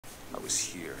I was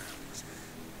here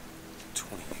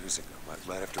 20 years ago,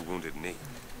 right after Wounded Knee.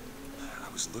 I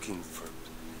was looking for...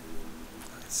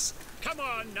 Come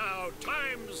on now,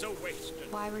 time's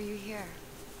a-wasting. Why were you here?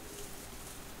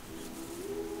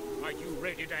 Are you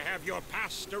ready to have your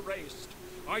past erased?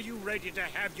 Are you ready to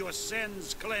have your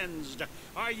sins cleansed?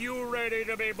 Are you ready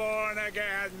to be born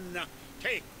again?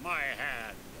 Take my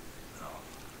hand.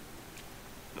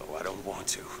 No. No, I don't want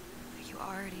to. You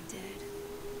already did,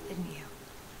 didn't you?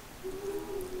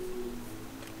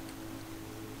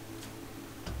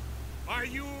 Are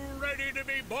you ready to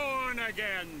be born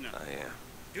again? I am.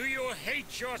 Do you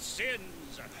hate your sins?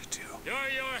 I do. Do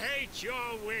you hate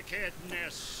your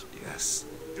wickedness? Yes.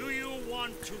 Do you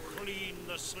want to clean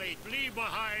the slate, leave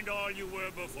behind all you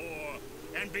were before,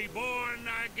 and be born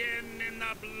again in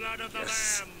the blood of the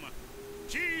Lamb?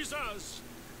 Jesus,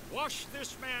 wash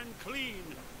this man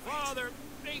clean. Father,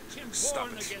 make him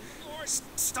born again. Lord,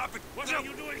 stop it. What are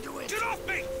you doing to it? Get off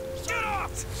me! Get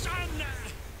off! Son!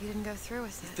 You didn't go through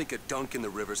with it. You think a dunk in the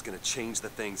river's gonna change the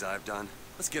things I've done?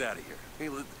 Let's get out of here. Hey,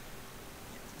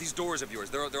 these doors of yours,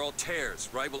 they're all tears,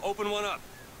 right? Well, open one up.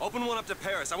 Open one up to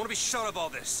Paris. I want to be shut of all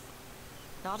this.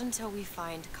 Not until we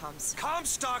find Comstock.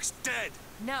 Comstock's dead!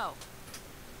 No.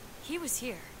 He was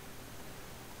here.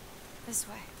 This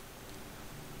way.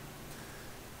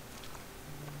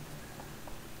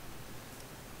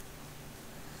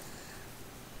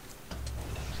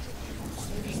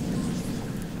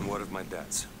 And what of my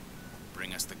debts?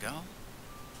 Bring us the girl,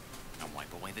 and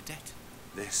wipe away the debt.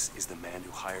 This is the man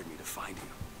who hired me to find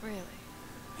you. Really?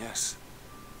 Yes.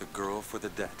 The girl for the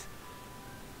debt.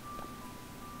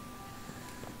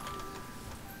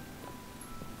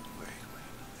 Wait,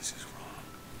 this is wrong.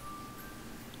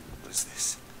 What is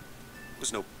this?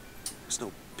 There's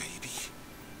no baby.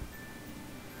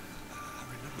 I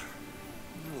remember.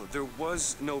 No, there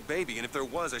was no baby, and if there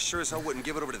was, I sure as hell wouldn't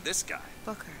give it over to this guy.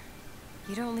 Booker,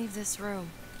 you don't leave this room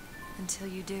until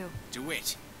you do. Do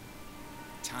it.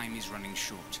 Time is running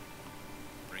short.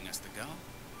 Bring us the girl,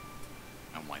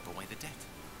 and wipe away the debt.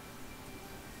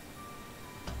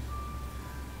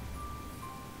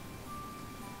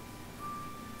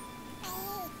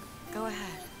 Go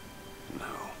ahead. No.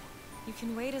 You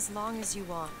can wait as long as you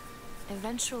want.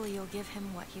 Eventually, you'll give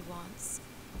him what he wants.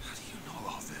 How do you know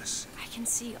all this? I can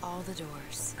see all the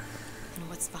doors, and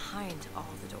what's behind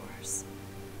all the doors.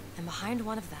 And behind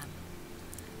one of them,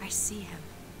 I see him.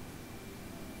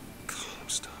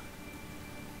 Comstock.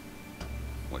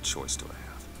 What choice do I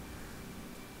have?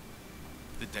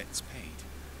 The debt's paid.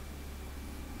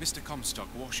 Mr. Comstock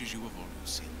washes you of all your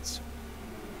sins.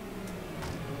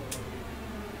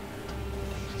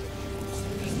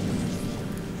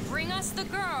 Bring us the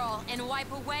girl and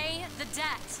wipe away the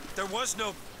debt. There was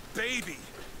no baby.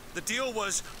 The deal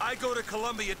was I go to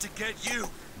Columbia to get you.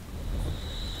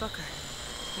 Booker,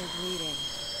 you're bleeding.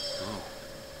 Oh.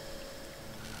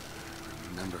 I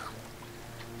remember.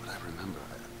 What I remember.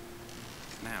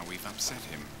 Now we've upset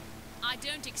him. I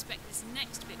don't expect this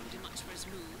next bit will do much for his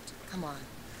mood. Come on.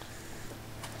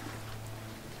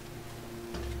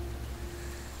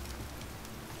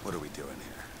 What are we doing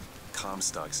here?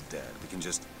 Comstock's dead. We can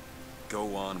just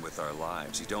go on with our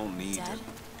lives. You don't need Dead?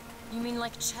 to... You mean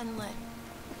like Chen-Lin?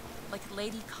 Like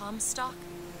Lady Comstock?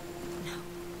 No.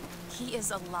 He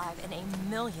is alive in a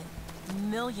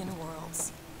million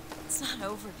worlds. It's not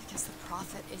over because the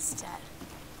Prophet is dead.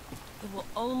 It will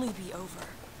only be over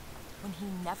when he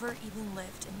never even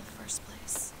lived in the first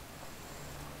place.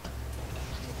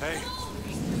 Hey!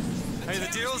 Hey,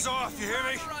 the deal's off, you hear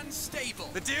me? Unstable.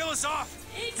 The deal is off!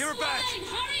 Give her back!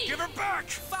 Hurry! Give her back!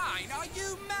 Fine, are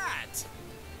you mad?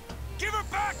 Give her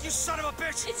back, you son of a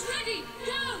bitch! It's ready!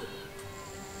 Go!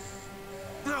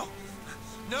 No!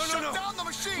 No! Shut down the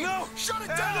machine! No! Shut it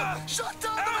Anna! down! Shut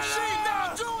down the Anna! machine!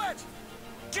 Now do it!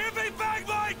 Give me back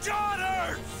my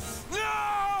daughter!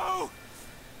 No!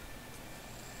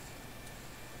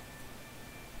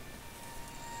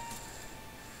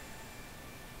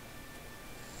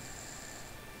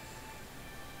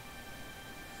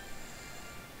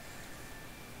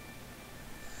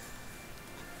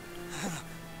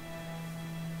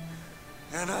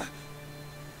 Anna!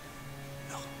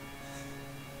 No. No.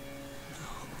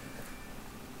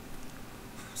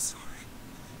 I'm sorry.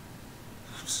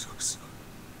 I'm so sorry.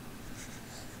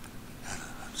 Anna,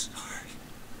 I'm sorry.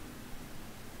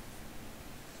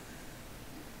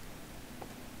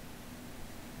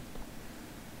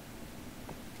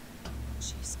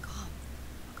 She's gone.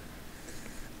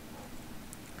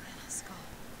 Anna's gone.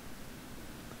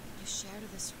 You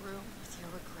shared this room with your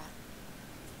regret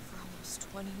for almost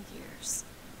 20 years.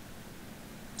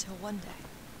 Until one day,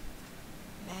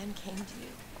 a man came to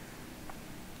you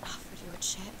offered you a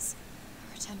chance,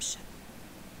 a redemption.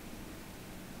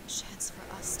 A chance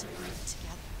for us to breathe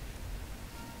together.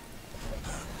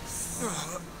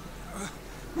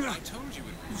 I told you it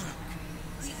would work.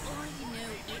 We already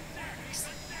know it works. The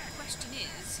question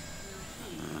is,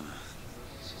 will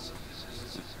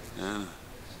he? Anna.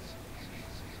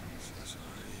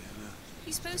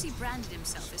 You suppose he branded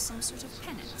himself as some sort of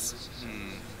penance?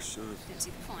 Sure. Don't see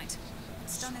the point.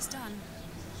 What's done is done.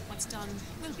 What's done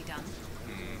will be done.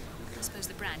 I suppose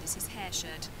the brand is his hair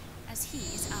shirt, as he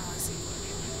is ours.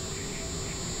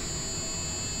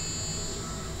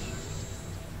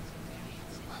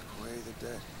 Wipe away the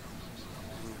debt.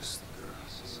 Here's the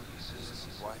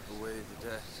girl. Wipe away the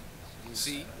debt.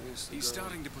 See, he's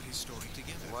starting to put his story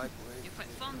together. Wipe away. You're quite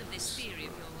fond of this theory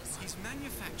of yours. He's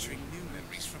manufacturing new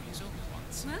memories from his old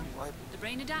ones. Well, the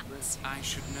brain adapts. I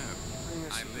should know.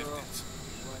 I lived it.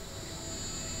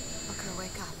 Booker,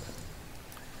 wake up.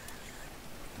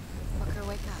 Booker,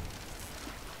 wake up.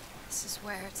 This is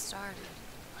where it started.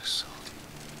 I sold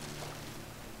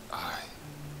you. I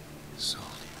sold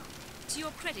you. To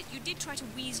your credit, you did try to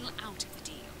weasel out of the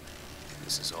deal.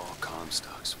 This is all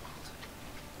Comstock's fault.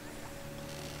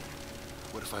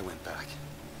 What if I went back?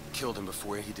 Killed him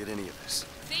before he did any of this?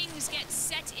 Things get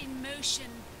set in motion.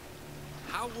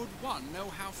 How would one know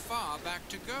how far back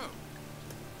to go?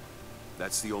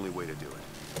 That's the only way to do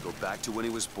it. Go back to when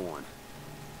he was born,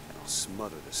 and I'll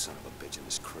smother the son of a bitch in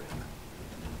his crib.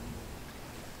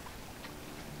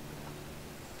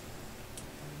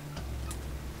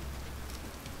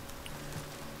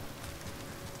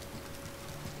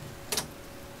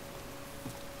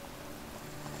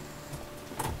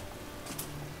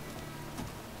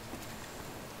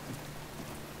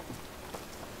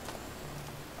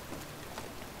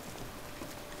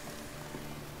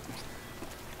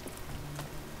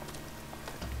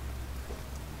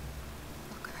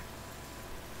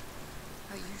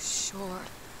 Are you sure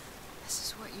this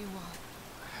is what you want?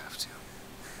 I have to.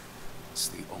 It's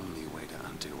the only way to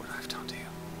undo what I've done to you.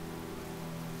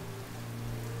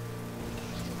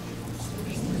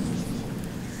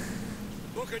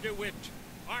 Booker DeWitt,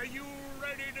 are you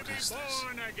ready to be is this?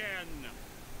 born again?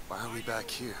 Why are we back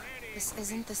here? This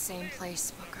isn't the same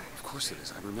place, Booker. Of course it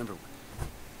is. I remember.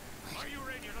 Are you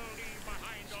ready to leave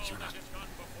behind all You're that not- has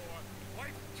gone before?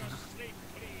 Wipe the slate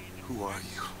clean. Who are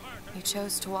you? You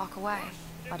chose to walk away,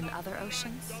 but in other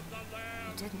oceans, Of the you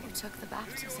Lamb, didn't. You took the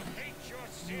baptism. hate your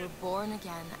You sin. were born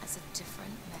again as a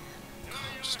different man.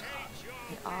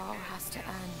 It all has to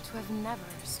end, to have never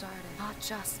started. Not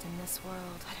just in this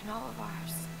world, but in all of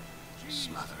ours.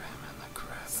 Smother him in the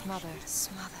crib. Smother,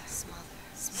 smother, smother,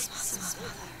 smother,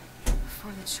 smother.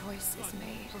 Before the choice is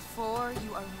made, before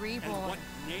you are And reborn. what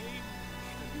name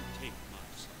shall you take, my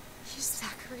son? He's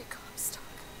Zachary Comstock.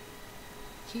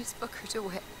 He's Booker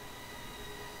DeWitt.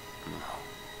 No.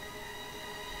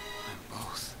 I'm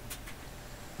both.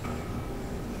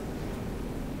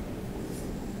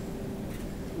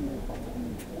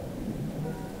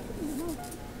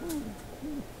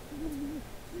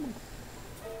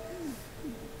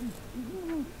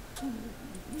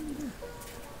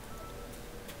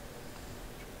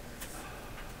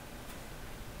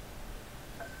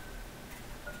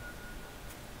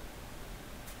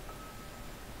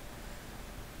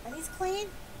 Are these clean?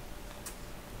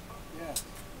 Yeah,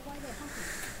 Why are they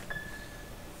hunky?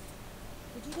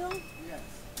 Did you do them?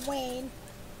 yes. Wayne,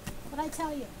 what'd I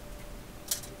tell you?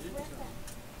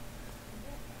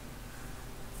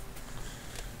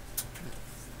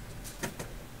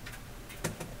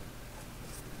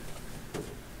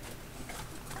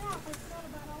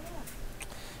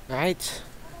 Alright,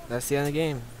 that's the end of the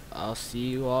game. I'll see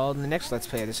you all in the next Let's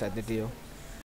Play I decide to do.